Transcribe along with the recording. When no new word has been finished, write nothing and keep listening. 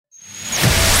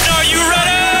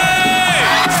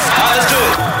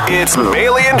It's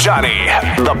Bailey and Johnny,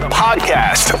 the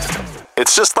podcast.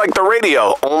 It's just like the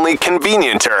radio, only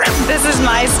convenienter. This is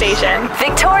my station.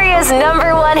 Victoria's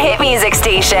 #1 hit music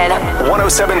station.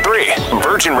 107.3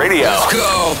 Virgin Radio.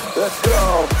 Let's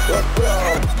go.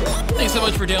 Thanks so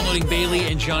much for downloading Bailey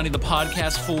and Johnny, the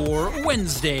podcast for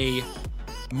Wednesday,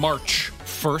 March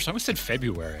 1st. I almost said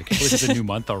February. I can't believe it's a new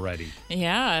month already.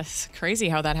 Yeah, it's crazy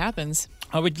how that happens.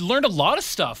 We learned a lot of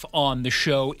stuff on the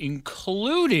show,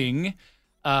 including...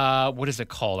 what is it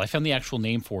called? I found the actual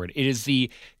name for it. It is the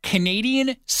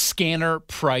Canadian Scanner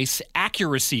Price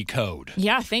Accuracy Code.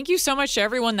 Yeah, thank you so much to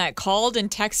everyone that called and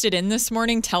texted in this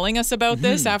morning telling us about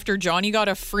this after Johnny got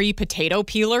a free potato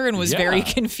peeler and was very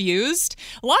confused.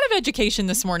 A lot of education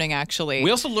this morning, actually. We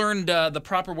also learned the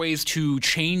proper ways to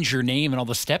change your name and all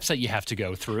the steps that you have to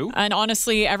go through. And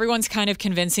honestly, everyone's kind of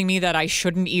convincing me that I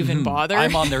shouldn't even bother.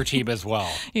 I'm on their team as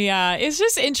well. Yeah, it's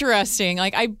just interesting.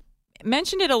 Like, I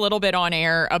mentioned it a little bit on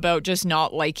air about just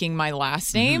not liking my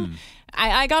last name.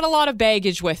 I got a lot of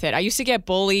baggage with it. I used to get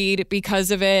bullied because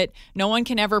of it. No one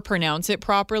can ever pronounce it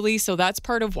properly, so that's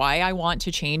part of why I want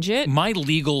to change it. My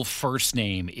legal first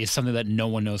name is something that no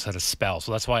one knows how to spell,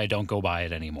 so that's why I don't go by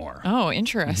it anymore. Oh,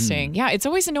 interesting. Yeah, it's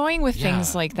always annoying with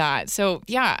things like that. So,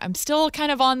 yeah, I'm still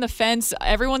kind of on the fence.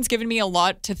 Everyone's given me a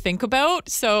lot to think about,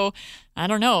 so... I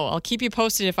don't know. I'll keep you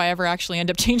posted if I ever actually end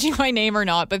up changing my name or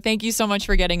not. But thank you so much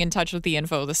for getting in touch with the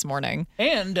info this morning.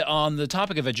 And on the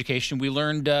topic of education, we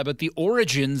learned about the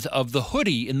origins of the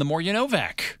hoodie in the More You Know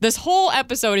vac. This whole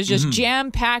episode is just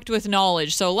jam-packed with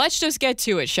knowledge. So let's just get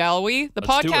to it, shall we? The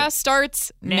podcast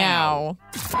starts now.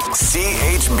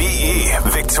 CHBE,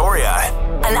 Victoria.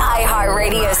 An iHeart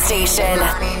radio station.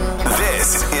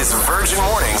 This is Virgin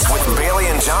Mornings with Bailey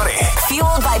and Johnny.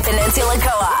 Fueled by Peninsula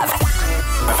Co-op.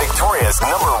 Victoria's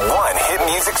 #1 hit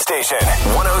music station.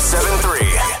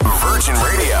 107.3 Virgin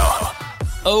Radio.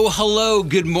 Oh, hello.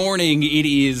 Good morning. It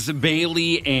is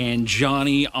Bailey and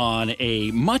Johnny on a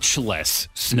much less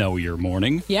snowier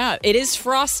morning. Yeah, it is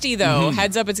frosty, though.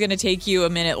 Heads up, it's going to take you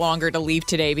a minute longer to leave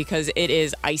today because it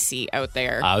is icy out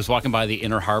there. I was walking by the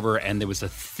Inner Harbor, and there was a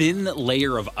thin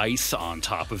layer of ice on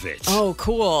top of it. Oh,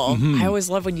 cool. I always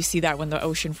love when you see that when the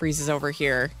ocean freezes over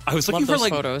here. I was looking love for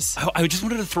those photos. I just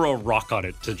wanted to throw a rock on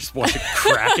it to just watch it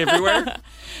crack everywhere.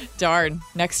 Darn,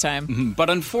 next time.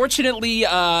 But unfortunately,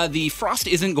 the frost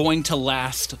isn't going to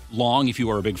last long if you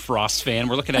are a big frost fan.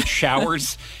 We're looking at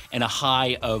showers and a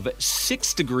high of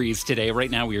 6 degrees today. Right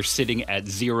now we are sitting at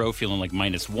 0, feeling like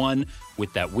 -1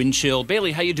 with that wind chill.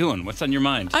 Bailey, how you doing? What's on your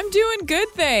mind? I'm doing good,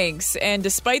 thanks. And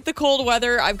despite the cold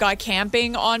weather, I've got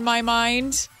camping on my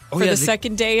mind. For the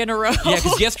second day in a row. Yeah,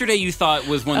 because yesterday you thought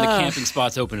was when the camping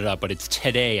spots opened it up, but it's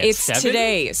today at 7? It's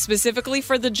today, specifically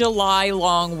for the July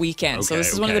long weekend. So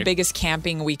this is one of the biggest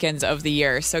camping weekends of the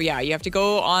year. So yeah, you have to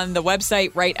go on the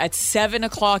website right at 7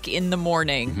 o'clock in the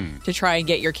morning to try and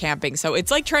get your camping. So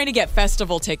it's like trying to get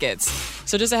festival tickets.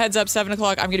 So just a heads up, 7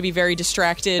 o'clock, I'm going to be very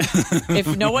distracted. If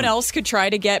no one else could try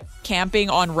to get camping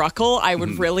on Ruckle, I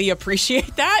would really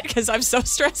appreciate that because I'm so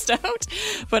stressed out.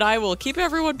 But I will keep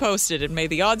everyone posted, and may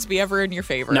the odds be ever in your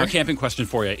favor. Now, camping question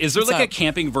for you. Is there a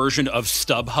camping version of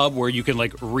StubHub where you can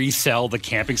resell the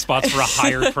camping spots for a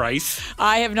higher price?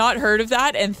 I have not heard of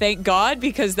that, and thank God,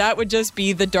 because that would just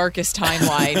be the darkest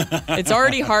timeline. It's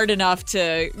already hard enough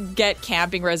to get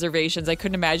camping reservations. I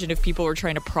couldn't imagine if people were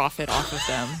trying to profit off of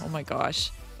them. Oh my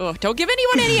gosh. Oh, don't give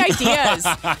anyone any ideas.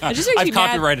 It just makes I've me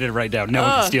copyrighted it right now. No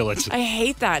one can steal it. I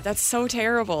hate that. That's so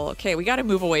terrible. Okay, we got to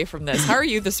move away from this. How are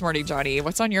you this morning, Johnny?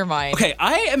 What's on your mind? Okay,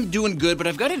 I am doing good, but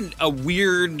I've got a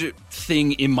weird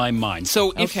thing in my mind.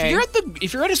 So if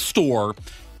you're at a store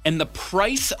and the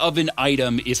price of an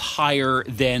item is higher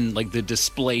than the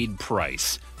displayed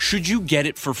price, should you get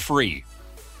it for free?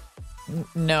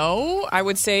 No, I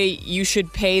would say you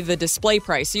should pay the display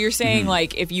price. So you're saying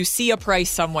if you see a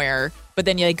price somewhere, but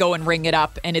then you go and ring it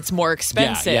up and it's more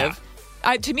expensive.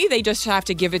 To me, they just have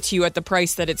to give it to you at the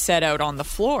price that it's set out on the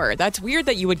floor. That's weird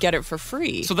that you would get it for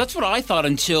free. So that's what I thought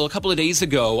until a couple of days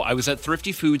ago. I was at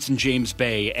Thrifty Foods in James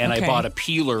Bay, and I bought a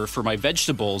peeler for my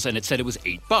vegetables, and it said it was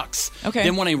 $8. Okay.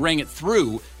 Then when I rang it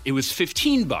through, it was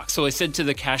 $15. So I said to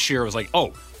the cashier, I was like,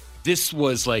 oh, this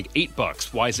was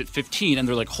 $8. Why is it 15? And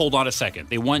they're like, hold on a second.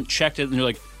 They checked it, and they're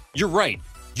like, you're right.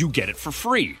 You get it for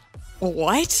free.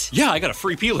 What? Yeah, I got a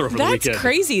free peeler over the weekend. That's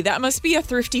crazy. That must be a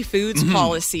Thrifty Foods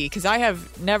policy, because I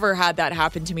have never had that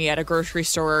happen to me at a grocery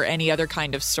store or any other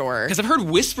kind of store. Because I've heard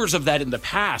whispers of that in the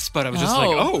past, but I was just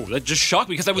that just shocked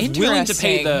me because I was willing to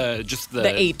pay the $8. The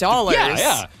 $8.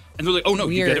 Yeah. And they're like, oh, no,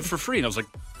 Weird. you get it for free. And I was like,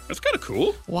 That's kind of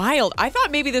cool. Wild. I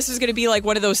thought maybe this was going to be like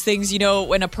one of those things,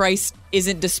 when a price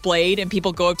isn't displayed and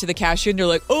people go up to the cashier and they're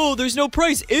like, oh, there's no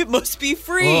price. It must be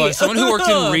free. Oh, as someone who worked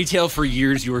in retail for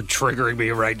years, you were triggering me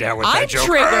right now with that joke. I'm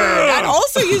triggered. That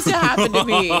also used to happen to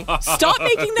me. Stop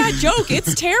making that joke.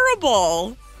 It's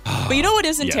terrible. But you know what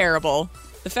isn't terrible?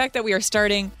 The fact that we are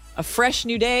starting a fresh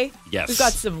new day. Yes. We've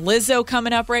got some Lizzo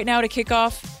coming up right now to kick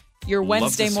off your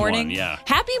Wednesday morning. One, yeah.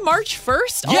 Happy March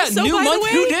 1st. Yeah, also, new by month, the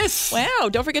way. new dis. Wow,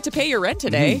 don't forget to pay your rent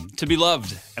today. To be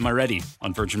loved. Am I ready?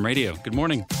 On Virgin Radio. Good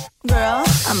morning. Girl,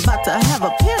 I'm about to have a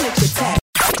panic attack.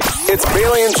 It's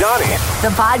Bailey and Johnny.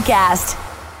 The podcast.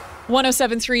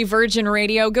 107.3 Virgin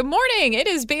Radio. Good morning. It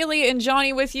is Bailey and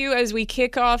Johnny with you as we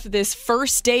kick off this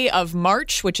first day of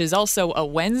March, which is also a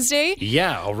Wednesday.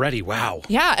 Yeah, already. Wow.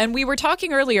 Yeah, and we were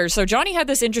talking earlier. So Johnny had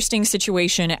this interesting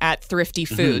situation at Thrifty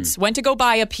Foods. Went to go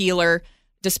buy a peeler.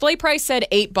 Display price said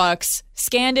 $8.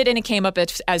 Scanned it and it came up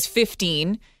as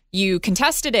 15. You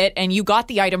contested it and you got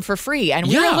the item for free. And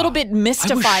we were a little bit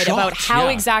mystified about how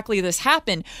exactly this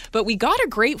happened. But we got a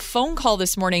great phone call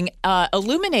this morning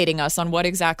illuminating us on what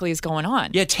exactly is going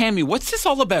on. Yeah, Tammy, what's this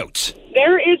all about?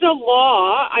 There is a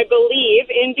law, I believe,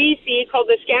 in BC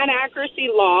called the Scan Accuracy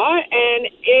Law,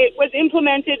 and it was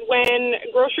implemented when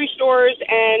grocery stores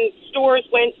and stores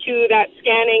went to that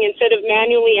scanning instead of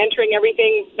manually entering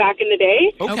everything back in the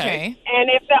day. Okay. And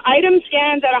if the item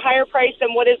scans at a higher price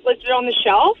than what is listed on the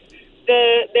shelf,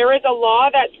 there is a law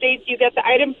that states you get the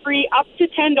item free up to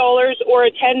 $10 or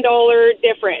a $10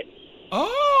 difference.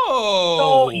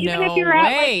 Oh, so even if you're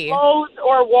at like Lowe's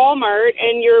or Walmart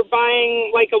and you're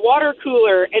buying like a water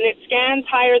cooler and it scans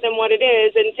higher than what it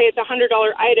is and say it's a $100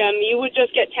 item, you would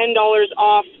just get $10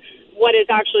 off what is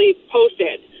actually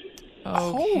posted.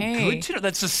 Okay. Oh, good to know.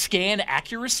 That's a Scan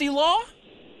Accuracy Law?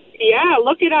 Yeah,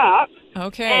 look it up.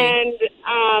 Okay. And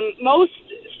most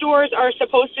stores are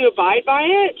supposed to abide by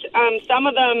it. Some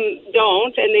of them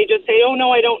don't, and they just say, oh,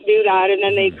 no, I don't do that, and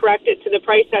then they correct it to the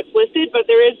price that's listed. But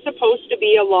there is supposed to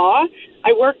be a law.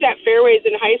 I worked at Fairways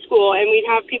in high school, and we'd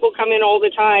have people come in all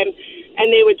the time,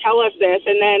 and they would tell us this.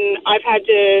 And then I've had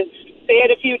to say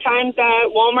it a few times at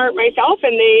Walmart myself,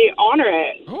 and they honor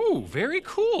it. Oh, very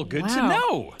cool. Good to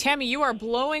know. Tammy, you are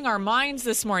blowing our minds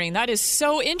this morning. That is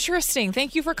so interesting.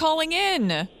 Thank you for calling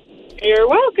in. You're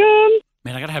welcome.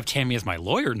 Man, I got to have Tammy as my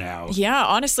lawyer now. Yeah,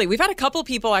 honestly, we've had a couple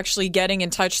people actually getting in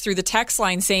touch through the text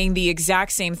line saying the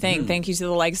exact same thing. Thank you to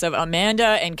the likes of Amanda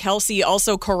and Kelsey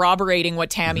also corroborating what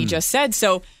Tammy just said.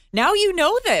 So now you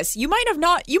know this. You might have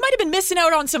been missing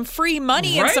out on some free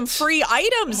money and some free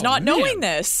items knowing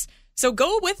this. So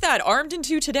go with that, armed and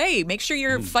two today. Make sure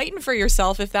you're fighting for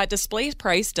yourself if that display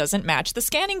price doesn't match the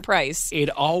scanning price. It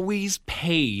always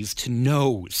pays to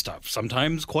know stuff,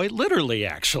 sometimes quite literally,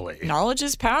 actually. Knowledge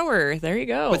is power. There you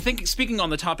go. But speaking on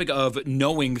the topic of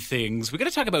knowing things, we got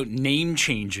to talk about name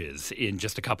changes in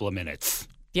just a couple of minutes.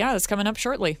 Yeah, that's coming up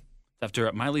shortly.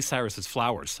 After Miley Cyrus's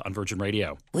Flowers on Virgin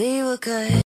Radio. We were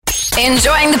good.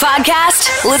 Enjoying the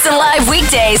podcast? Listen live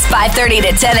weekdays 5:30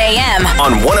 to 10 a.m.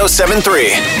 On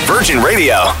 107.3 Virgin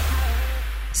Radio.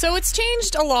 So it's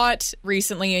changed a lot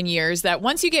recently in years that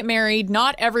once you get married,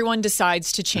 not everyone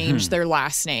decides to change their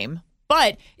last name.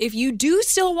 But if you do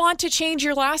still want to change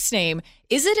your last name,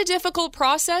 is it a difficult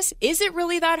process? Is it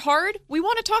really that hard? We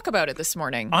want to talk about it this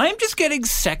morning. I'm just getting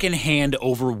secondhand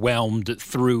overwhelmed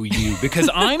through you because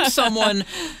I'm someone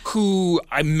who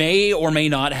I may or may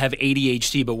not have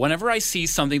ADHD, but whenever I see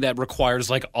something that requires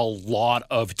like a lot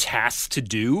of tasks to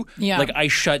do, like I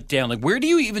shut down. Like, where do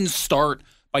you even start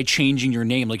by changing your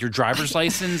name, like your driver's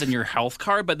license and your health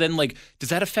card? But then, like, does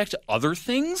that affect other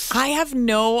things? I have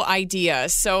no idea.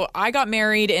 So I got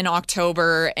married in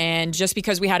October, and just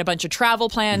because we had a bunch of travel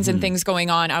plans and things going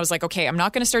on, I was like, okay, I'm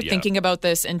not going to start thinking about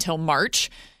this until March.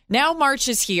 Now March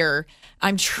is here.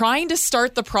 I'm trying to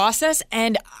start the process,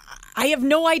 and I have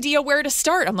no idea where to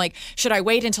start. I'm like, should I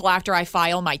wait until after I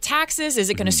file my taxes? Is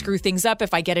it going to screw things up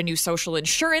if I get a new social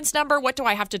insurance number? What do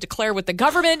I have to declare with the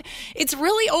government? It's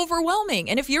really overwhelming.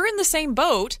 And if you're in the same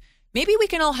boat, maybe we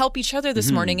can all help each other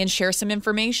this morning and share some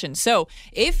information. So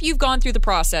if you've gone through the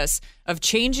process of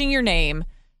changing your name,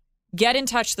 get in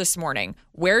touch this morning.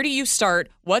 Where do you start?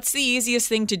 What's the easiest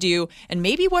thing to do? And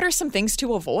maybe what are some things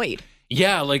to avoid?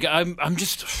 Yeah, like I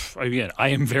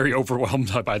am very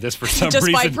overwhelmed by this for some just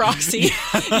reason. Just by proxy.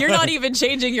 You're not even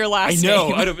changing your last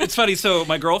name. I know. It's funny. So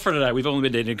my girlfriend and I, we've only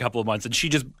been dating a couple of months, and she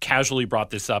just casually brought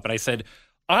this up. And I said,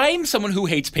 I'm someone who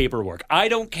hates paperwork. I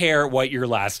don't care what your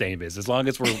last name is as long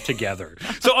as we're together.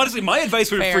 So honestly, my advice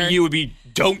for you would be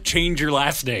don't change your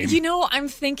last name. You know, I'm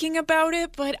thinking about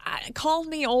it, but call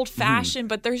me old-fashioned,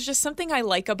 but there's just something I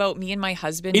like about me and my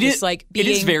husband. It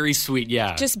is very sweet,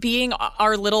 yeah. Just being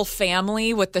our little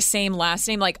family with the same last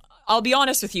name. Like, I'll be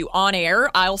honest with you, on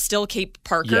air, I'll still keep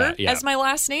Parker as my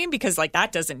last name because, like,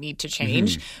 that doesn't need to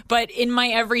change. But in my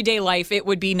everyday life, it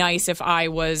would be nice if I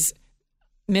was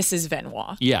Mrs.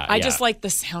 Venois. Yeah, I just like the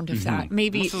sound of that.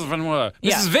 Maybe Mrs. Venois.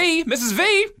 Mrs.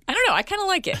 V. I don't know. I kind of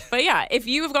like it. But yeah, if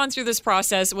you have gone through this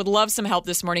process, would love some help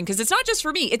this morning because it's not just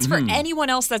for me. It's for anyone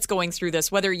else that's going through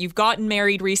this, whether you've gotten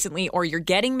married recently or you're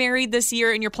getting married this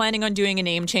year and you're planning on doing a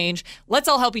name change. Let's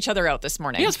all help each other out this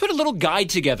morning. Yeah, let's put a little guide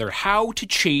together how to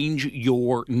change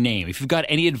your name. If you've got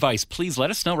any advice, please let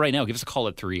us know right now. Give us a call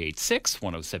at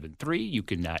 386-1073. You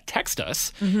can text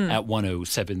us at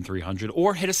 107300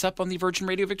 or hit us up on the Virgin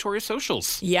Radio Victoria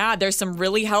socials. Yeah, there's some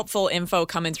really helpful info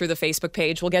coming through the Facebook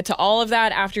page. We'll get to all of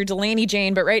that after Delaney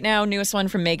Jane, but right now, newest one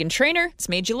from Meghan Trainor. It's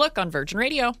Made You Look on Virgin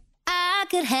Radio. I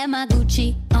could have my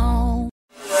Gucci on.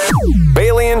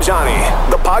 Bailey and Johnny,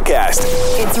 the podcast.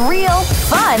 It's real,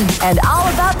 fun, and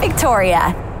all about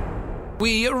Victoria.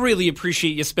 We really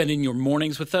appreciate you spending your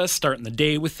mornings with us, starting the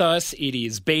day with us. It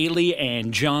is Bailey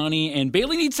and Johnny, and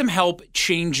Bailey needs some help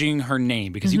changing her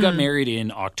name because you got married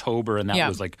in October, and that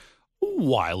was like a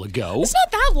while ago. It's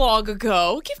not that long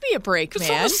ago. Give me a break, man. It's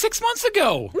almost 6 months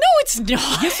ago. No, it's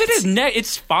not. Yes, it is.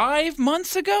 It's 5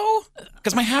 months ago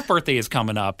because my half birthday is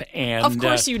coming up. And of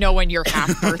course you know when your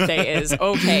half birthday is.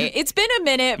 Okay. It's been a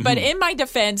minute, but in my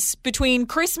defense, between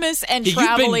Christmas and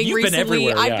traveling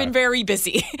recently, I've been very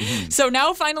busy. So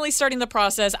now finally starting the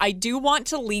process, I do want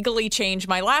to legally change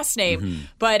my last name,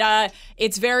 but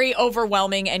it's very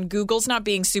overwhelming and Google's not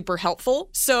being super helpful.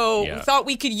 So we thought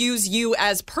we could use you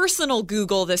as personal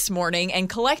Google this morning and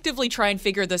collectively try and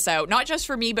figure this out. Not just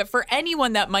for me, but for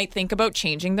anyone that might think about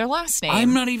changing their last name.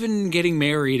 I'm not even getting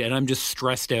married and I'm just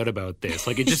stressed out about this.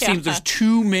 Like, it just seems there's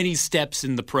too many steps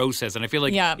in the process. And I feel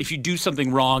like if you do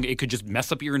something wrong, it could just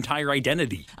mess up your entire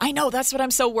identity. I know. That's what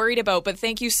I'm so worried about. But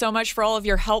thank you so much for all of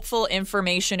your helpful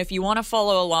information. If you want to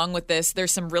follow along with this,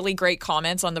 there's some really great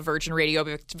comments on the Virgin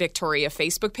Radio Victoria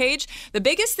Facebook page. The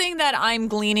biggest thing that I'm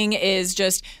gleaning is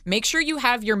just make sure you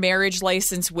have your marriage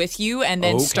license with you and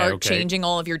then start changing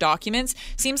all of your documents.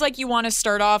 Seems like you want to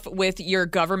start off with your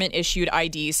government issued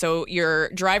ID. So your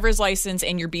driver's license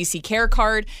and your BC Care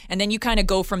card. And then you kind of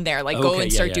go from there. Like go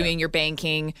and start doing your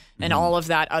banking and all of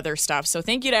that other stuff. So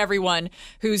thank you to everyone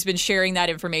who's been sharing that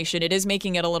information. It is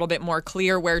making it a little bit more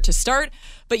clear where to start.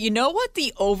 But you know what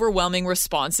the overwhelming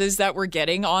responses that we're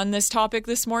getting on this topic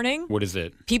this morning? What is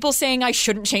it? People saying I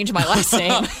shouldn't change my last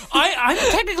name. I'm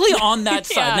technically on that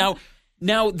side.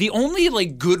 Now, the only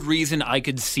good reason I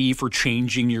could see for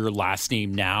changing your last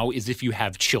name now is if you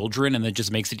have children, and that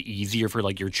just makes it easier for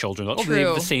your children. They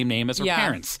have the same name as their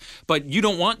parents. But you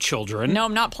don't want children. No,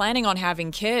 I'm not planning on having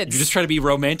kids. You just try to be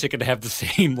romantic and have the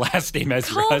same last name as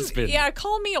your husband. Yeah,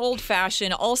 call me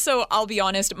old-fashioned. Also, I'll be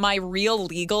honest, my real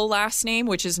legal last name,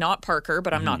 which is not Parker,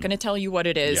 but I'm not going to tell you what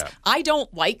it is,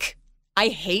 I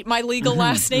hate my legal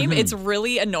last name. It's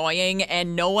really annoying,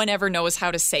 and no one ever knows how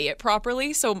to say it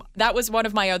properly. So that was one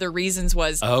of my other reasons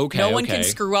was no one can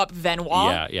screw up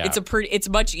Venois. It's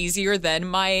much easier than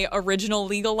my original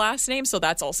legal last name. So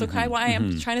that's also kind of why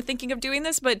I'm thinking of doing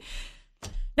this. But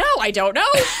no, I don't know.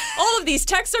 All of these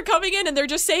texts are coming in, and they're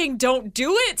just saying don't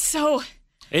do it. So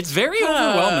it's very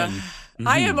overwhelming.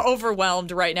 I am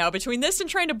overwhelmed right now. Between this and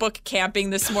trying to book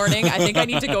camping this morning, I think I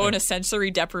need to go in a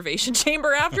sensory deprivation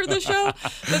chamber after the show.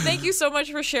 But thank you so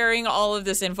much for sharing all of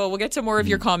this info. We'll get to more of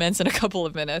your comments in a couple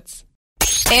of minutes.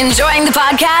 Enjoying the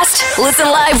podcast? Listen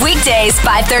live weekdays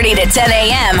 5:30 to 10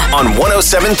 a.m. on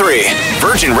 107.3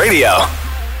 Virgin Radio.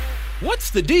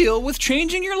 What's the deal with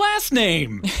changing your last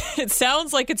name? It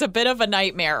sounds like it's a bit of a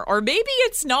nightmare, or maybe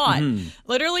it's not.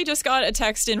 Literally just got a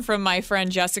text in from my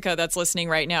friend Jessica that's listening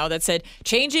right now that said,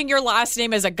 changing your last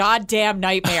name is a goddamn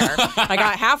nightmare. I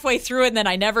got halfway through it and then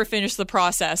I never finished the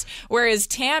process. Whereas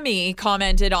Tammy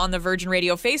commented on the Virgin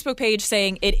Radio Facebook page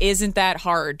saying it isn't that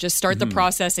hard. Just start the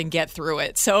process and get through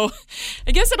it. So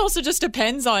I guess it also just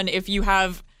depends on if you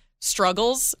have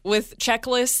struggles with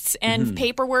checklists and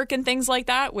paperwork and things like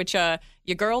that, which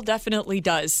your girl definitely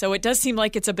does. So it does seem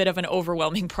like it's a bit of an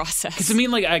overwhelming process.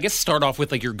 Because I guess start off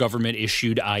with your government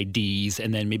issued IDs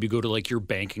and then maybe go to your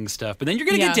banking stuff. But then you're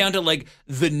going to get down to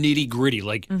the nitty gritty,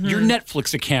 your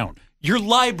Netflix account. your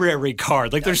library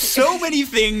card. Like, there's so many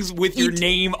things with your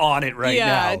name on it right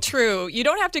now. Yeah, true. You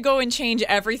don't have to go and change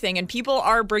everything. And people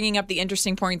are bringing up the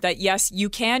interesting point that, yes, you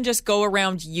can just go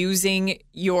around using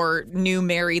your new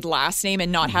married last name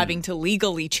and not having to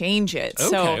legally change it.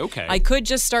 Okay. I could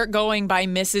just start going by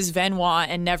Mrs. Venois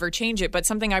and never change it. But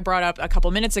something I brought up a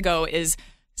couple minutes ago is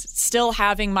still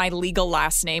having my legal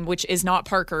last name, which is not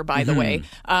Parker, by the way.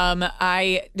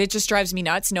 It just drives me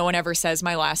nuts. No one ever says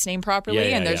my last name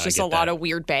properly, and there's just a lot of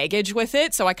weird baggage with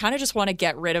it. So I kind of just want to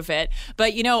get rid of it.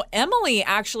 But, Emily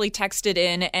actually texted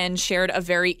in and shared a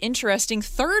very interesting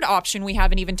third option we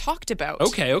haven't even talked about.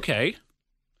 Okay.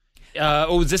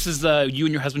 This is you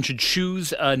and your husband should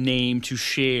choose a name to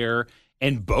share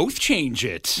and both change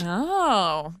it.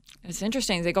 Oh, it's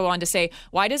interesting. They go on to say,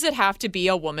 why does it have to be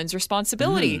a woman's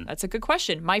responsibility? That's a good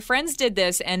question. My friends did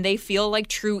this and they feel like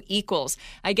true equals.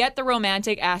 I get the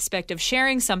romantic aspect of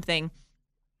sharing something,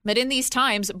 but in these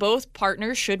times, both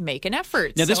partners should make an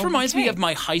effort. Now, this reminds me of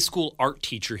my high school art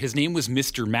teacher. His name was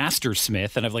Mr.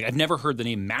 Mastersmith, and I've never heard the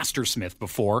name Mastersmith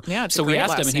before. Yeah, so we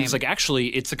asked him, and he was like, actually,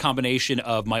 it's a combination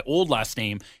of my old last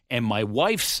name and my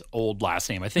wife's old last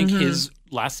name. I think his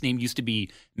last name used to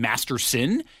be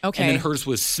Masterson, and then hers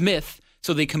was Smith.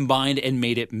 So they combined and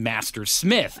made it Master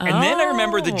Smith. And then I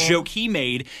remember the joke he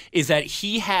made is that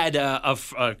he had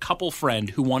a couple friend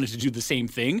who wanted to do the same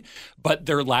thing, but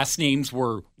their last names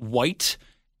were White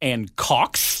and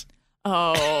Cox.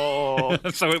 Oh.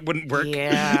 So it wouldn't work.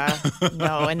 Yeah.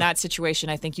 No, in that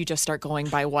situation, I think you just start going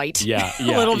by White. Yeah. A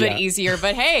little bit easier.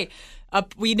 But hey,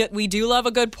 we do love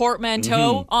a good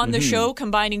portmanteau on the show,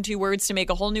 combining two words to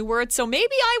make a whole new word. So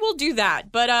maybe I will do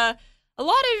that. But a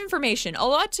lot of information, a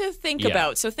lot to think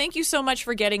about. So thank you so much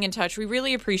for getting in touch. We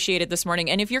really appreciate it this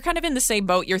morning. And if you're kind of in the same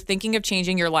boat, you're thinking of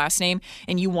changing your last name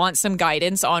and you want some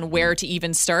guidance on where to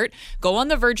even start, go on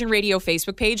the Virgin Radio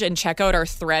Facebook page and check out our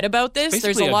thread about this.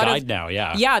 Basically there's a lot guide of now,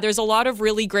 Yeah, there's a lot of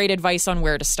really great advice on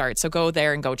where to start. So go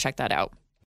there and go check that out.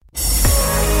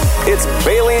 It's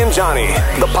Bailey and Johnny,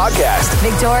 the podcast.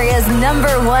 Victoria's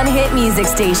 #1 hit music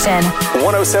station.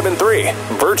 107.3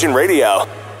 Virgin Radio.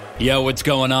 Yo, what's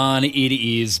going on? It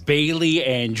is Bailey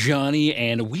and Johnny,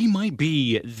 and we might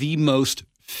be the most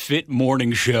fit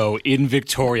morning show in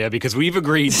Victoria because we've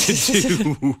agreed to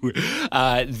do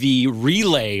the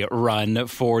relay run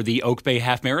for the Oak Bay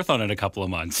Half Marathon in a couple of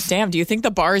months. Damn, do you think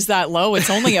the bar is that low? It's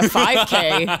only a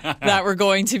 5K that we're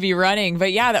going to be running.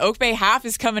 But yeah, the Oak Bay Half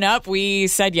is coming up. We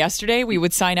said yesterday we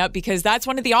would sign up because that's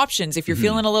one of the options. If you're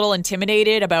feeling a little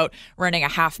intimidated about running a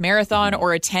half marathon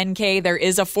or a 10K, there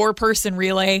is a 4-person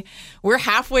relay. We're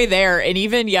halfway there. And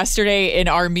even yesterday in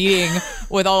our meeting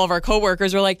with all of our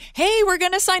coworkers, we're like, hey, we're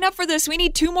going to sign up for this. We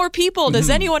need 2 more people. Does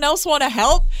anyone else want to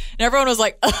help? And everyone was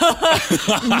like,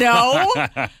 no.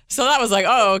 So that was like,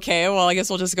 oh, okay. Well, I guess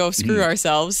we'll just go screw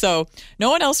ourselves. So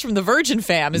no one else from the Virgin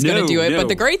fam is going to do it. But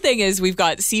the great thing is we've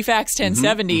got CFAX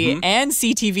 1070 and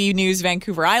CTV News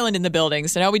Vancouver Island in the building.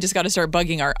 So now we just got to start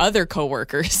bugging our other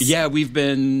coworkers. Yeah, we've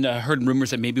been heard rumors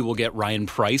that maybe we'll get Ryan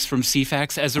Price from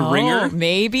CFAX as a ringer.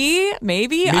 Maybe.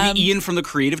 Maybe Ian from the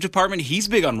creative department. He's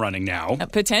big on running now.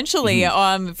 Potentially.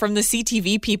 From the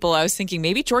CTV people, I was thinking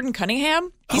maybe Jordan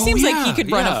Cunningham. He seems like he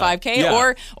could run a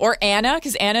 5K. Or Anna,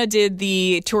 because Anna did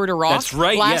the Tour de Rock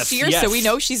last year. So we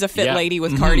know she's a fit lady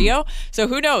with cardio. So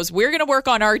who knows? We're going to work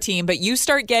on our team, but you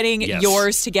start getting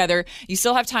yours together. You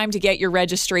still have time to get your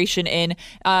registration in.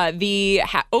 The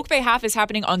Oak Bay Half is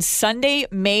happening on Sunday,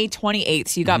 May 28th.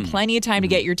 So you got plenty of time to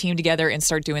get your team together and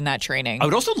start doing that training. I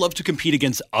would also love to compete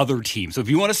against other teams. So if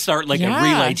you want to start like a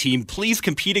relay team, please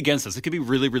compete against us. It could be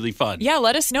really, really fun. Yeah,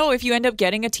 let us know if you end up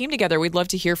getting a team together. We'd love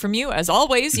to hear from you. As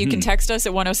always, you can text us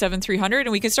at 107-300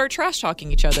 and we can start trash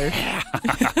talking each other.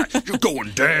 You're going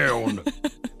down.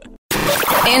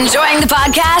 Enjoying the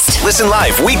podcast? Listen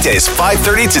live weekdays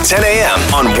 5:30 to 10 a.m.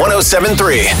 on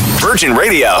 107.3 Virgin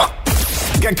Radio.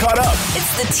 Get caught up.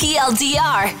 It's the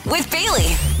TLDR with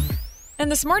Bailey.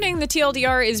 And this morning, the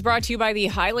TLDR is brought to you by the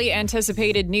highly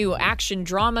anticipated new action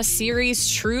drama series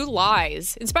True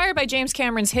Lies. Inspired by James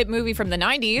Cameron's hit movie from the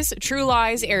 90s, True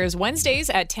Lies airs Wednesdays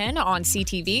at 10 on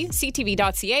CTV,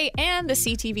 CTV.ca, and the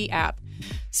CTV app.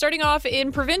 Starting off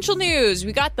in provincial news,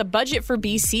 we got the budget for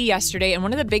BC yesterday, and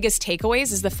one of the biggest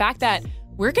takeaways is the fact that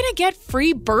we're going to get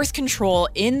free birth control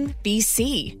in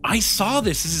BC. I saw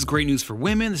this. This is great news for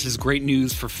women. This is great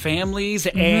news for families.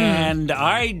 And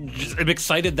I am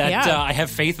excited that I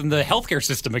have faith in the healthcare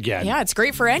system again. Yeah, it's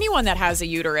great for anyone that has a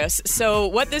uterus. So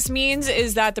what this means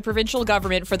is that the provincial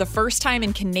government, for the first time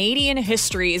in Canadian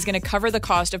history, is going to cover the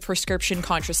cost of prescription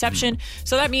contraception.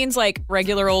 So that means like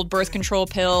regular old birth control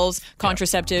pills,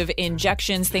 contraceptive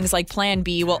injections, things like Plan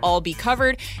B will all be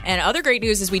covered. And other great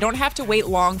news is we don't have to wait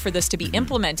long for this to be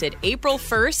implemented. April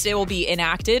 1st, it will be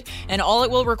enacted, and all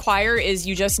it will require is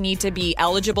you just need to be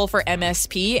eligible for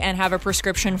MSP and have a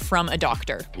prescription from a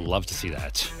doctor. Love to see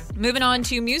that. Moving on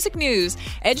to music news.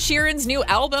 Ed Sheeran's new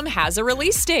album has a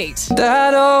release date.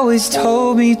 Dad always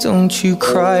told me, don't you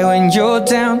cry when you're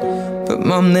down. But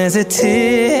Mom, there's a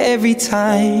tear every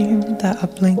time that I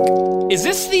blink. Is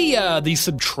this the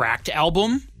Subtract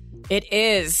album? It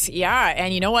is, yeah.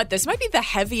 And you know what? This might be the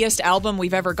heaviest album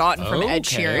we've ever gotten from Ed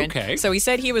Sheeran. Okay. So he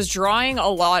said he was drawing a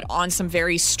lot on some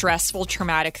very stressful,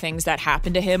 traumatic things that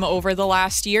happened to him over the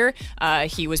last year.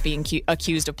 He was being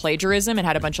accused of plagiarism and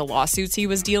had a bunch of lawsuits he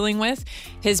was dealing with.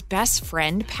 His best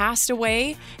friend passed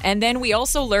away. And then we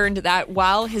also learned that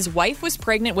while his wife was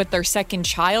pregnant with their second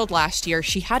child last year,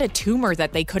 she had a tumor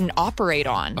that they couldn't operate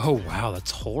on. Oh, wow.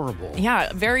 That's horrible.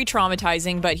 Yeah, very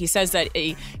traumatizing. But he says that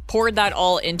he poured that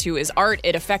all into his art.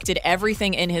 It affected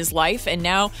everything in his life, and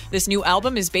now this new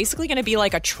album is basically going to be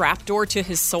like a trapdoor to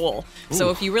his soul. Ooh. So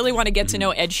if you really want to get to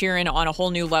know Ed Sheeran on a whole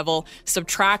new level,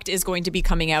 Subtract is going to be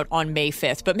coming out on May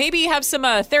 5th. But maybe have some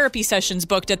therapy sessions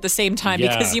booked at the same time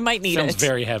because you might need it. Sounds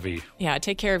very heavy. Yeah,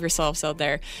 take care of yourselves out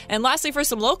there. And lastly, for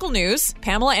some local news,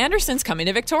 Pamela Anderson's coming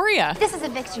to Victoria. This is a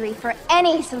victory for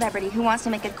any celebrity who wants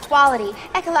to make a quality,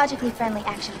 ecologically friendly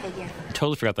action figure. I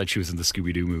totally forgot that she was in the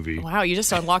Scooby-Doo movie. Wow, you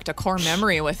just unlocked a core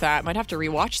memory with that. Might have to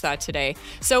rewatch that today.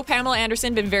 So Pamela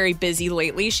Anderson been very busy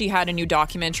lately. She had a new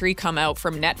documentary come out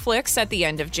from Netflix at the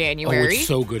end of January. Oh, it's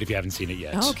so good if you haven't seen it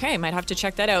yet. Okay, might have to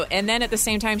check that out. And then at the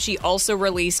same time, she also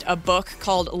released a book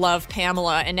called Love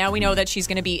Pamela. And now we know that she's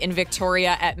going to be in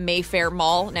Victoria at Mayfair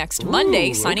Mall next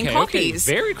Monday signing copies.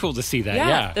 Okay. Very cool to see that,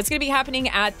 yeah. That's going to be happening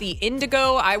at the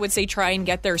Indigo. I would say try and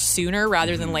get there sooner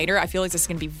rather than later. I feel like this is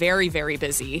going to be very, very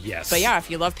busy. Yes. But yeah, if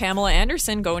you love Pamela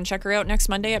Anderson, go and check her out next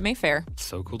Monday at Mayfair.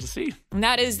 So cool to see. And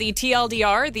that is the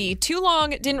TLDR, the too long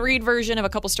didn't read version of a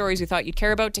couple stories we thought you'd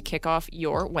care about to kick off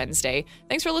your Wednesday.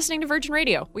 Thanks for listening to Virgin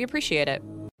Radio. We appreciate it.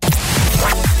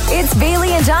 It's Bailey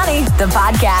and Johnny, the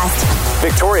podcast.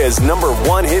 Victoria's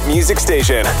 #1 hit music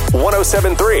station,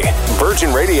 107.3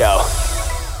 Virgin Radio.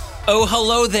 Oh,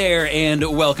 hello there, and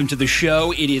welcome to the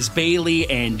show. It is Bailey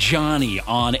and Johnny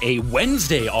on a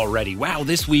Wednesday already. Wow,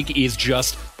 this week is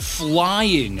just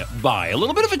flying by. A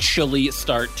little bit of a chilly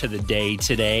start to the day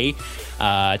today.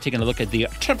 Taking a look at the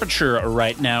temperature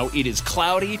right now, it is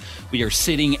cloudy. We are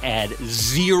sitting at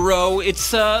 0. It's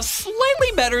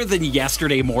slightly better than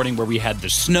yesterday morning where we had the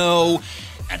snow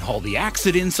and all the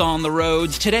accidents on the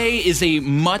roads. Today is a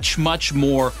much, much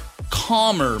more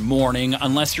calmer morning,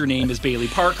 unless your name is Bailey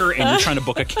Parker and you're trying to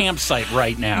book a campsite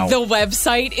right now. The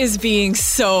website is being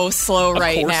so slow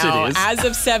right now. It is. As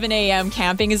of 7 a.m.,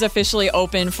 camping is officially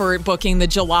open for booking the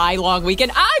July long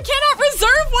weekend. I cannot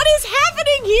reserve. What is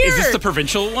happening here? Is this the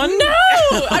provincial one? No!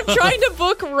 I'm trying to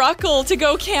book Ruckle to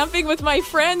go camping with my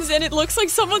friends, and it looks like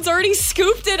someone's already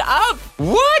scooped it up.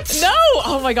 What? No!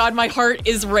 Oh my God, my heart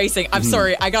is racing. I'm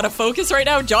sorry. I got to focus right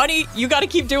now. Johnny, you got to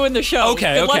keep doing the show.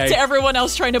 Okay, Good luck to everyone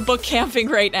else trying to book camping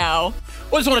right now.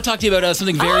 Well, I just want to talk to you about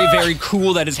something very, very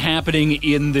cool that is happening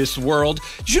in this world.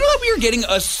 Did you know that we are getting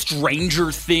a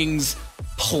Stranger Things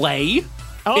play?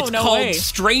 Oh, it's no called way.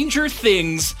 Stranger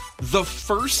Things: The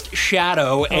First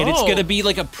Shadow, and it's going to be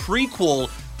like a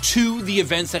prequel to the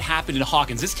events that happened in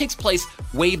Hawkins. This takes place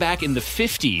way back in the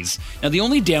 50s. Now, the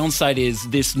only downside is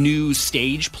this new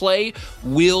stage play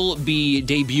will be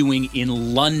debuting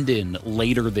in London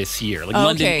later this year, like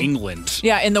London, England.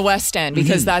 Yeah, in the West End,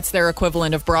 because that's their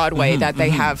equivalent of Broadway that they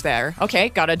have there. Okay,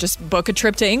 gotta just book a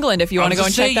trip to England if you want to go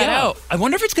and check that out. I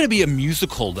wonder if it's going to be a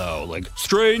musical, though, like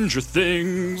Stranger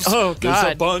Things. Oh, God.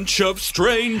 There's a bunch of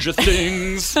Stranger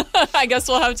Things. I guess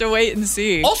we'll have to wait and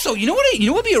see. Also, you know what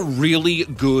would be a really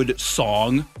good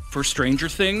song for Stranger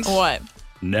Things? What?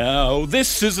 Now,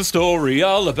 this is a story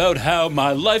all about how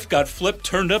my life got flipped,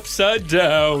 turned upside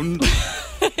down.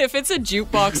 If it's a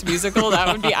jukebox musical,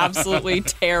 that would be absolutely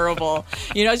terrible.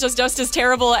 You know, it's just as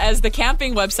terrible as the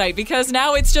camping website because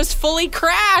now it's just fully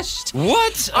crashed.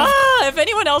 What? If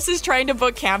anyone else is trying to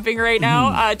book camping right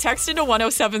now, text into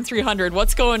 107-300.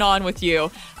 What's going on with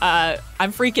you?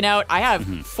 I'm freaking out. I have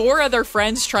 4 other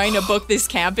friends trying to book this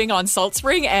camping on Salt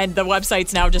Spring, and the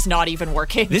website's now just not even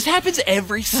working. This happens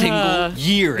every single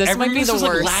year. This might be the worst.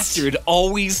 Like last year, it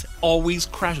always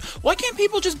crashes. Why can't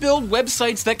people just build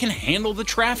websites that can handle the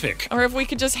traffic? Or if we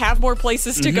could just have more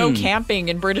places to go camping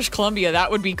in British Columbia,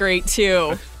 that would be great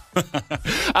too.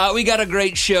 We got a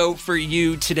great show for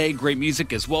you today. Great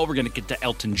music as well. We're going to get to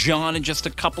Elton John in just a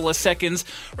couple of seconds.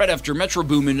 Right after Metro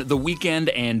Boomin, The Weeknd,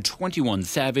 and 21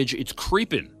 Savage. It's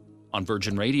Creepin' on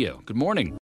Virgin Radio. Good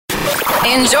morning.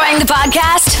 Enjoying the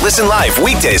podcast? Listen live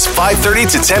weekdays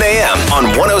 5:30 to 10 a.m. on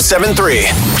 107.3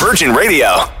 Virgin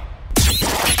Radio.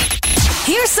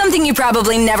 Here's something you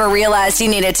probably never realized you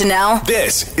needed to know.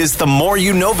 This is The More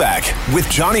You Novak with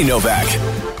Johnny Novak.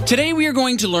 Today we are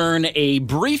going to learn a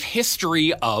brief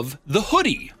history of the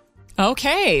hoodie.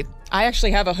 Okay. I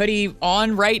actually have a hoodie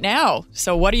on right now.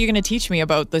 So what are you going to teach me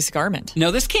about this garment?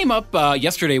 Now, this came up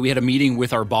yesterday. We had a meeting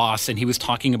with our boss, and he was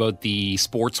talking about the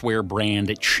sportswear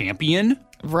brand Champion.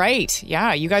 Right.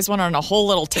 Yeah. You guys went on a whole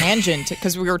little tangent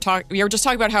because we were just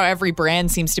talking about how every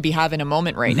brand seems to be having a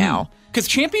moment right now. Because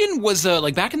Champion was,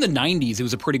 like, back in the 90s, it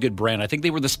was a pretty good brand. I think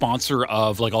they were the sponsor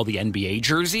of, like, all the NBA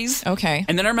jerseys. Okay.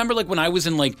 And then I remember, like, when I was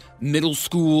in, like, middle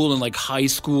school and, like, high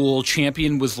school,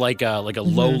 Champion was, like a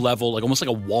low-level, like, almost like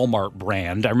a Walmart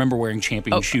brand. I remember wearing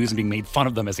Champion shoes and being made fun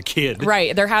of them as a kid.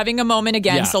 Right. They're having a moment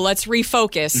again, so let's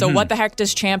refocus. So what the heck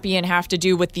does Champion have to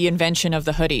do with the invention of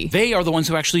the hoodie? They are the ones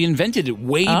who actually invented it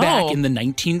way back in the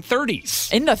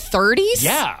 1930s. In the 30s?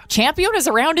 Yeah. Champion is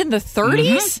around in the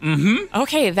 30s?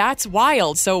 Okay, that's wild.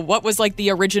 So what was like the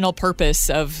original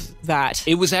purpose of that?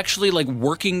 It was actually like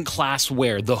working class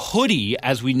wear. The hoodie,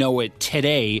 as we know it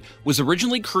today, was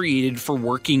originally created for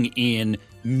working in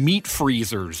meat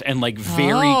freezers and like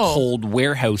very cold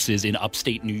warehouses in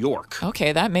upstate New York.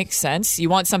 Okay, that makes sense. You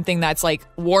want something that's like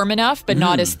warm enough but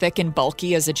not as thick and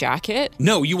bulky as a jacket?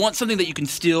 No, you want something that you can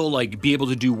still like be able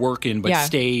to do work in but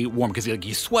stay warm because like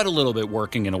you sweat a little bit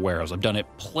working in a warehouse. I've done it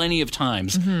plenty of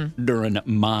times during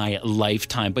my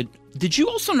lifetime. But did you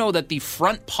also know that the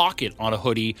front pocket on a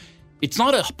hoodie, it's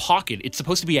not a pocket, it's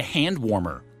supposed to be a hand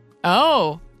warmer?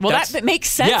 Oh, well that makes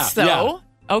sense though. Yeah.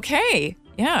 Okay.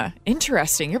 Yeah,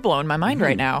 interesting. You're blowing my mind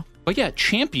right now. But yeah,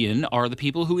 Champion are the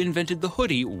people who invented the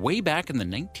hoodie way back in the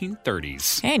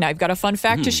 1930s. Hey, now I've got a fun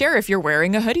fact to share if you're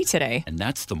wearing a hoodie today. And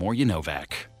that's The More You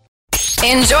Novak.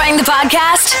 Enjoying the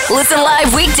podcast? Listen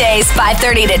live weekdays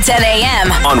 5:30 to 10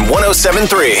 a.m. on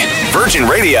 107.3 Virgin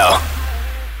Radio.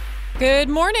 Good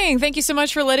morning. Thank you so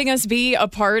much for letting us be a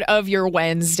part of your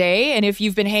Wednesday. And if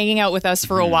you've been hanging out with us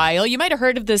for a while, you might have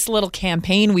heard of this little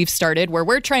campaign we've started where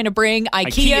we're trying to bring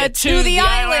IKEA to the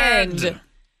island.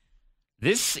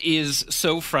 This is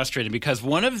so frustrating because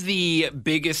one of the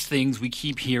biggest things we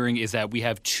keep hearing is that we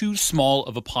have too small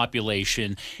of a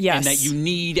population and that you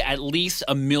need at least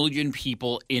 1 million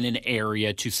people in an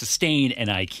area to sustain an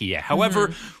IKEA.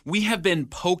 However, we have been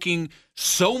poking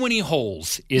so many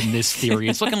holes in this theory.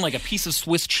 It's looking like a piece of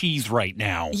Swiss cheese right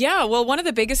now. Yeah, well, one of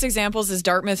the biggest examples is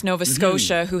Dartmouth, Nova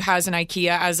Scotia, who has an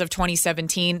IKEA as of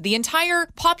 2017. The entire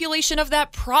population of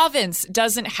that province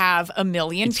doesn't have 1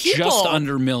 million people. Just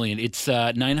under 1 million. It's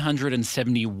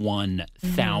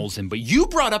 971,000. But you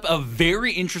brought up a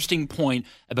very interesting point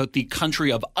about the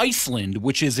country of Iceland,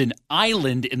 which is an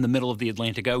island in the middle of the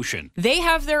Atlantic Ocean. They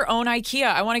have their own IKEA.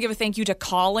 I want to give a thank you to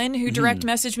Colin, who direct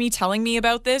messaged me telling me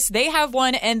about this. They have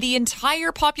one, and the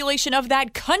entire population of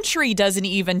that country doesn't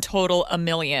even total 1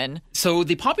 million. So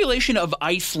the population of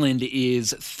Iceland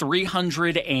is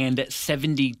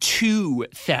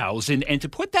 372,000. And to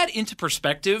put that into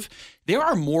perspective, there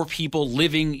are more people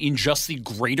living in just the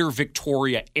greater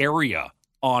Victoria area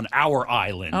on our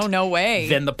island. Oh, no way.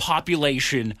 Than the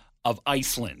population of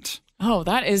Iceland. Oh,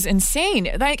 that is insane.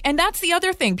 And that's the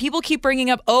other thing. People keep bringing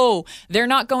up, oh, they're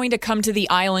not going to come to the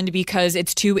island because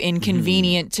it's too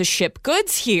inconvenient to ship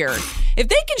goods here. If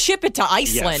they can ship it to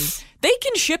Iceland, they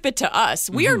can ship it to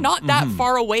us. We are not that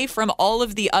far away from all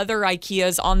of the other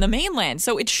IKEAs on the mainland,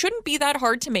 so it shouldn't be that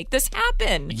hard to make this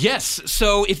happen. Yes,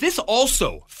 so if this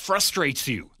also frustrates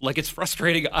you, like it's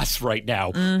frustrating us right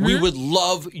now, we would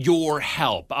love your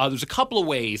help. There's a couple of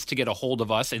ways to get a hold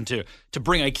of us and to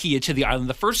bring IKEA to the island.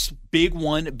 The first big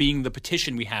one being the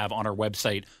petition we have on our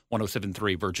website,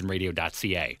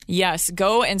 1073virginradio.ca. Yes,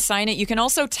 go and sign it. You can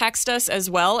also text us as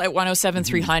well at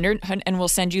 107-300, and we'll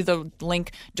send you the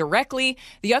link directly directly.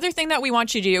 The other thing that we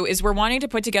want you to do is we're wanting to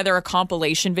put together a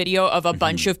compilation video of a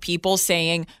bunch of people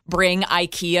saying, bring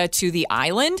IKEA to the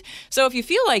island. So if you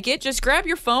feel like it, just grab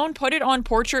your phone, put it on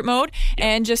portrait mode,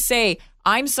 and just say,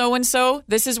 I'm so-and-so,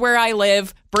 this is where I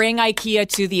live, bring IKEA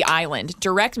to the island.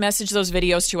 Direct message those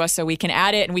videos to us so we can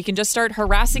add it and we can just start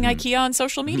harassing IKEA on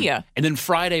social media. And then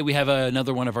Friday, we have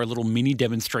another one of our little mini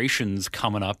demonstrations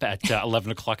coming up at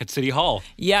 11 o'clock at City Hall.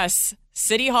 Yes,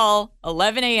 City Hall,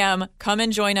 11 a.m. Come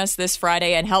and join us this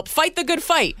Friday and help fight the good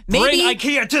fight. Bring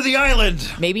IKEA to the island.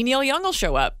 Maybe Neil Young will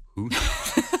show up.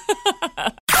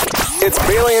 It's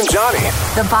Bailey and Johnny.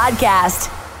 The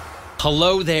podcast.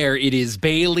 Hello there, it is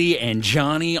Bailey and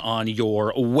Johnny on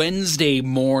your Wednesday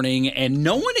morning, and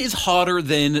no one is hotter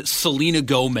than Selena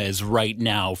Gomez right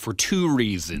now for two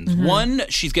reasons. One,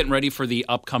 she's getting ready for the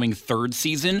upcoming third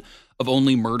season of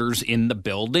Only Murders in the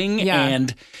Building,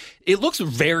 and it looks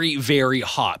very, very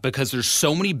hot because there's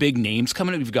so many big names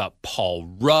coming up. You've got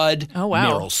Paul Rudd,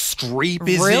 Meryl Streep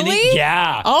is in it.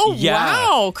 Yeah. Oh,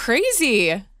 wow,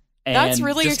 crazy. That's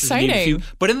really exciting.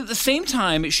 But at the same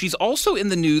time, she's also in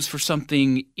the news for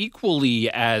something equally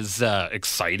as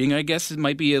exciting, I guess. It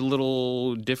might be a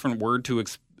little different word to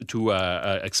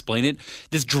explain it.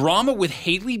 This drama with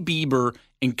Hailey Bieber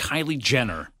and Kylie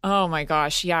Jenner. Oh my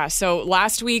gosh, yeah. So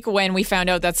last week when we found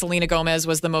out that Selena Gomez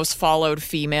was the most followed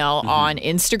female on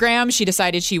Instagram, she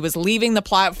decided she was leaving the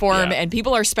platform, and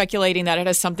people are speculating that it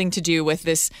has something to do with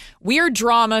this weird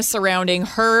drama surrounding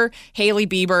her, Hailey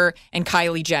Bieber, and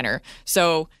Kylie Jenner.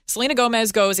 So Selena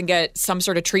Gomez goes and gets some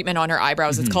sort of treatment on her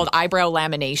eyebrows. It's called eyebrow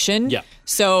lamination. Yeah.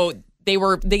 So they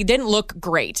didn't look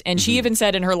great. And she even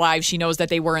said in her live she knows that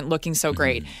they weren't looking so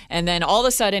great. And then all of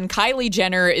a sudden, Kylie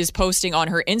Jenner is posting on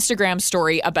her Instagram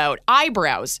story about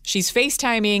eyebrows. She's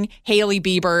FaceTiming Hailey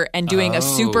Bieber and doing a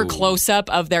super close-up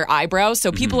of their eyebrows.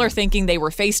 So people are thinking they were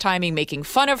FaceTiming, making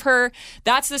fun of her.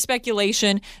 That's the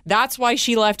speculation. That's why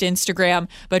she left Instagram.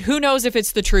 But who knows if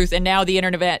it's the truth. And now the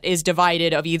internet is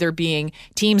divided of either being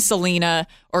Team Selena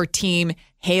or Team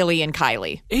Hailey and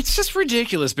Kylie. It's just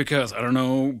ridiculous because, I don't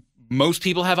know, most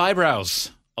people have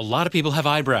eyebrows. A lot of people have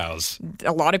eyebrows.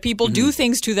 A lot of people do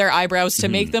things to their eyebrows to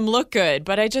make them look good.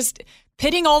 But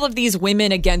pitting all of these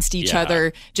women against each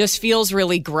other just feels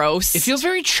really gross. It feels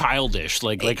very childish,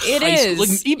 like it high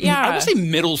is. School, I would say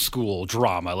middle school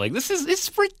drama. Like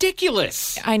it's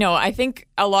ridiculous. I know. I think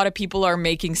a lot of people are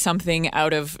making something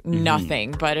out of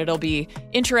nothing, but it'll be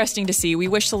interesting to see. We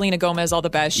wish Selena Gomez all the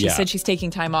best. She said she's taking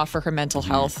time off for her mental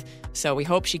health, so we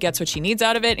hope she gets what she needs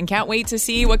out of it, and can't wait to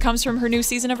see what comes from her new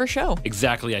season of her show.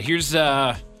 Exactly. Yeah. Here's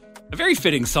a very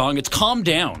fitting song. It's "Calm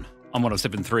Down" on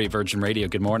 107.3 Virgin Radio.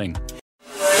 Good morning.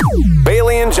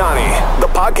 Bailey and Johnny, the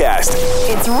podcast.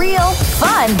 It's real,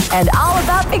 fun, and all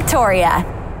about Victoria.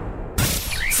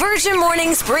 Virgin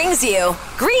Mornings brings you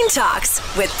Green Talks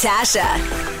with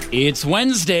Tasha. It's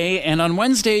Wednesday, and on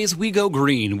Wednesdays, we go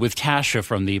green with Tasha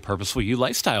from the Purposeful You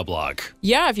Lifestyle blog.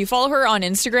 Yeah, if you follow her on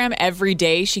Instagram every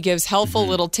day, she gives helpful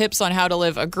little tips on how to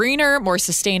live a greener, more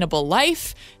sustainable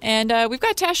life. And we've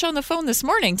got Tasha on the phone this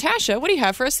morning. Tasha, what do you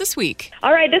have for us this week?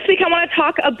 All right, this week I want to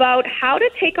talk about how to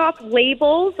take off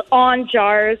labels on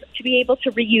jars to be able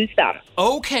to reuse them.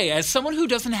 Okay, as someone who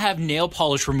doesn't have nail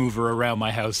polish remover around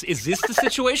my house, is this the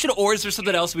situation, or is there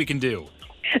something else we can do?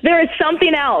 There is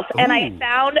something else, and I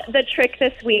found the trick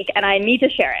this week, and I need to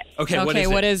share it. Okay,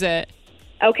 what is it?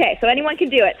 Okay, so anyone can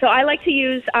do it. So I like to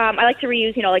use,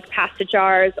 reuse, like pasta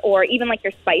jars or even like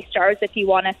your spice jars if you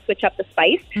want to switch up the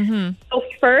spice. So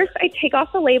first, I take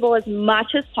off the label as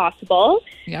much as possible.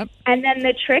 Yep. And then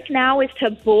the trick now is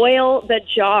to boil the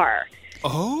jar.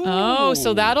 Oh,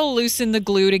 so that'll loosen the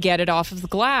glue to get it off of the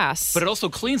glass. But it also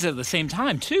cleans it at the same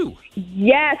time, too.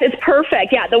 Yes, it's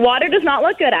perfect. Yeah, the water does not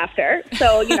look good after,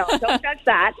 so, don't judge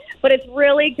that. But it's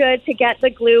really good to get the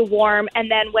glue warm,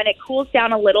 and then when it cools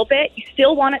down a little bit, you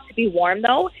still want it to be warm,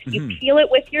 though. You peel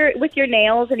it with your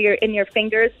nails and your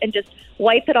fingers and just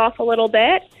wipe it off a little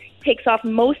bit. Takes off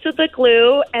most of the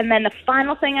glue, and then the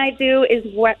final thing I do is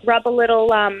rub a little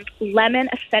lemon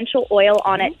essential oil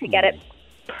on it to get it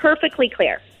perfectly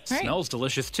clear. Right. Smells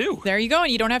delicious too. There you go.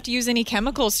 And you don't have to use any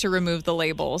chemicals to remove the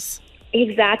labels.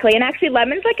 Exactly. And actually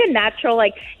lemon's like a natural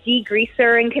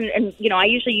degreaser and I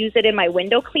usually use it in my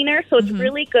window cleaner, so it's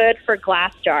really good for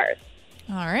glass jars.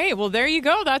 All right. Well, there you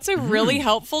go. That's a really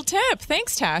helpful tip.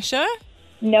 Thanks, Tasha.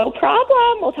 No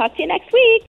problem. We'll talk to you next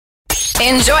week.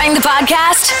 Enjoying the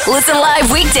podcast? Listen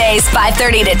live weekdays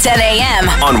 5:30 to 10 a.m.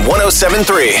 on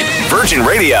 107.3 Virgin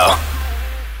Radio.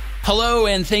 Hello,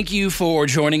 and thank you for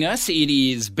joining us. It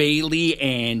is Bailey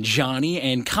and Johnny,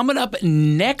 and coming up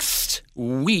next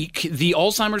week, the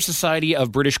Alzheimer's Society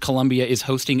of British Columbia is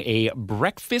hosting a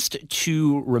Breakfast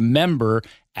to Remember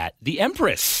at the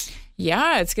Empress.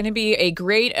 Yeah, it's going to be a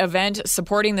great event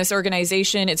supporting this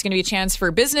organization. It's going to be a chance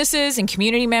for businesses and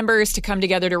community members to come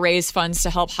together to raise funds to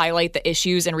help highlight the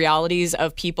issues and realities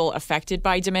of people affected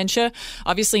by dementia.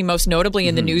 Obviously, most notably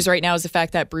in the news right now is the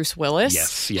fact that Bruce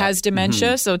Willis has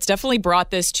dementia. So it's definitely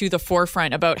brought this to the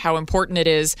forefront about how important it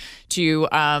is to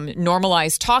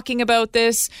normalize talking about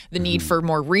this, the need for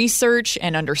more research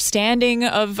and understanding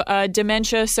of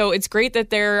dementia. So it's great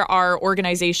that there are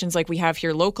organizations like we have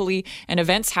here locally and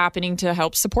events happening to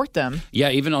help support them.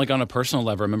 Yeah, even like on a personal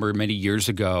level, I remember many years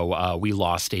ago, we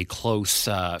lost a close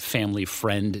family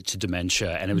friend to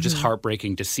dementia, and it was just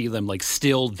heartbreaking to see them like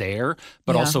still there,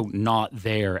 but also not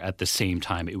there at the same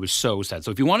time. It was so sad.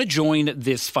 So if you want to join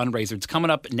this fundraiser, it's coming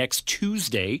up next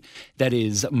Tuesday. That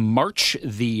is March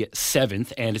the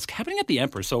 7th, and it's happening at the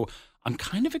Empress. So I'm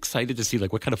kind of excited to see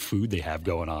like what kind of food they have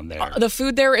going on there. The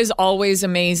food there is always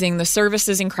amazing. The service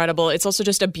is incredible. It's also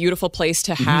just a beautiful place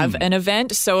to have an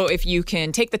event. So if you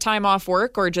can take the time off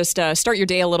work or just start your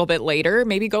day a little bit later,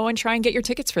 maybe go and try and get your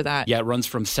tickets for that. Yeah, it runs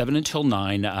from 7 until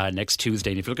 9 next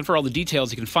Tuesday. And if you're looking for all the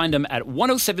details, you can find them at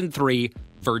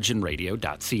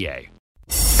 1073virginradio.ca.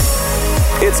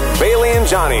 It's Bailey and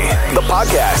Johnny, the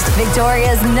podcast.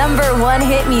 Victoria's #1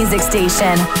 hit music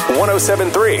station.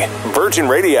 1073 Virgin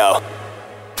Radio.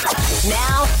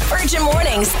 Now, Virgin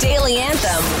Mornings Daily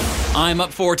Anthem. I'm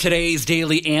up for today's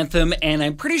Daily Anthem, and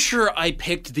I'm pretty sure I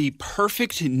picked the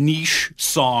perfect niche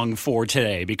song for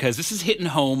today because this is hitting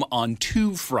home on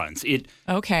two fronts. It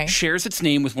shares its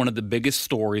name with one of the biggest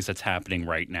stories that's happening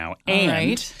right now.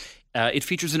 It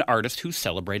features an artist who's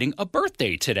celebrating a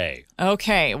birthday today.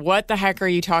 Okay, what the heck are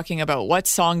you talking about? What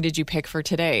song did you pick for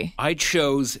today? I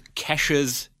chose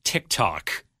Kesha's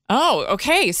TikTok. Oh,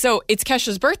 okay. So it's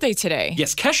Kesha's birthday today.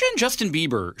 Yes, Kesha and Justin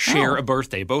Bieber share a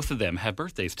birthday. Both of them have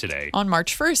birthdays today. On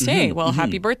March 1st. Hey, well,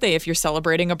 happy birthday if you're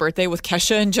celebrating a birthday with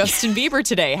Kesha and Justin Bieber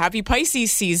today. Happy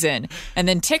Pisces season. And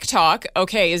then TikTok.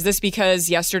 Okay, is this because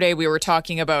yesterday we were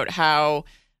talking about how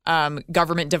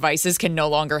government devices can no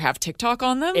longer have TikTok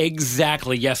on them?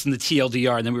 Exactly, yes, in the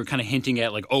TLDR. And then we were kind of hinting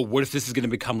at like, oh, what if this is going to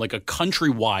become like a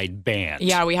countrywide ban?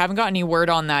 Yeah, we haven't got any word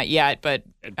on that yet, but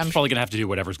I'm probably going to have to do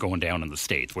whatever's going down in the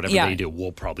States. Whatever they do,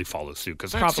 we'll probably follow suit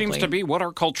because that seems to be what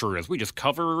our culture is. We just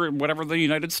cover whatever the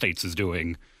United States is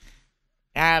doing.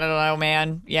 I don't know,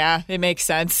 man. Yeah, it makes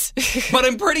sense. But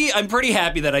I'm pretty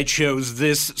happy that I chose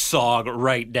this song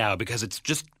right now because it's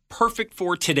just perfect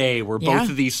for today where both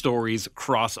of these stories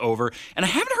cross over. And I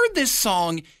haven't heard this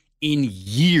song in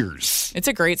years. It's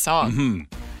a great song.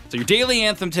 So your Daily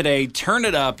Anthem today, turn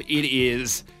it up. It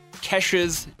is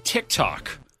Kesha's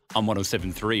TikTok on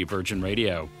 1073 Virgin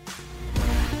Radio.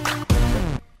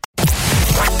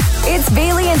 It's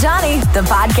Bailey and Johnny, the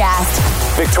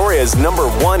podcast. Victoria's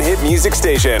 #1 hit music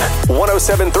station,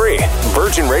 1073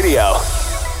 Virgin Radio.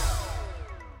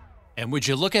 And would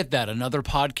you look at that? Another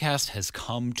podcast has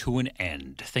come to an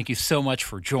end. Thank you so much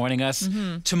for joining us.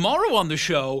 Tomorrow on the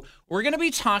show, we're going to be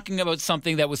talking about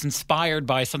something that was inspired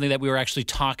by something that we were actually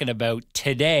talking about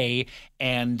today.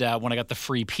 And when I got the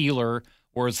free peeler,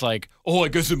 where it's like, oh, I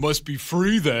guess it must be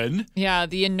free then. Yeah,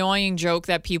 the annoying joke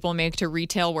that people make to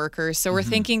retail workers. So we're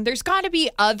thinking there's got to be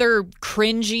other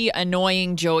cringy,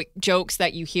 annoying jokes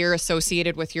that you hear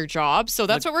associated with your job. So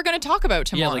that's what we're going to talk about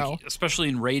tomorrow. Yeah, like, especially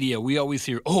in radio, we always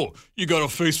hear, oh, you got a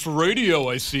face for radio,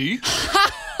 I see.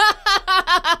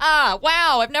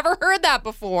 Wow, I've never heard that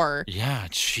before. Yeah,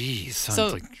 geez.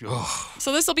 So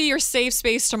this will be your safe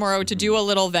space tomorrow to do a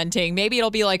little venting. Maybe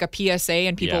it'll be like a PSA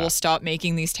and people will stop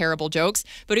making these terrible jokes.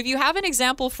 But if you have an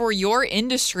example for your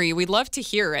industry, we'd love to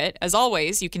hear it. As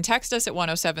always, you can text us at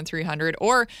 107300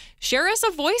 or share us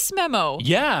a voice memo.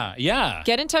 Yeah.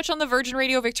 Get in touch on the Virgin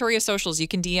Radio Victoria socials. You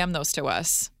can DM those to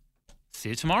us. See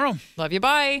you tomorrow. Love you.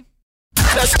 Bye.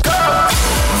 Let's go!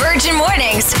 Virgin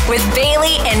Mornings with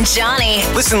Bailey and Johnny.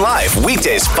 Listen live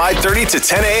weekdays 5:30 to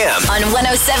 10 a.m. on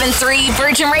 1073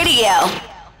 Virgin Radio.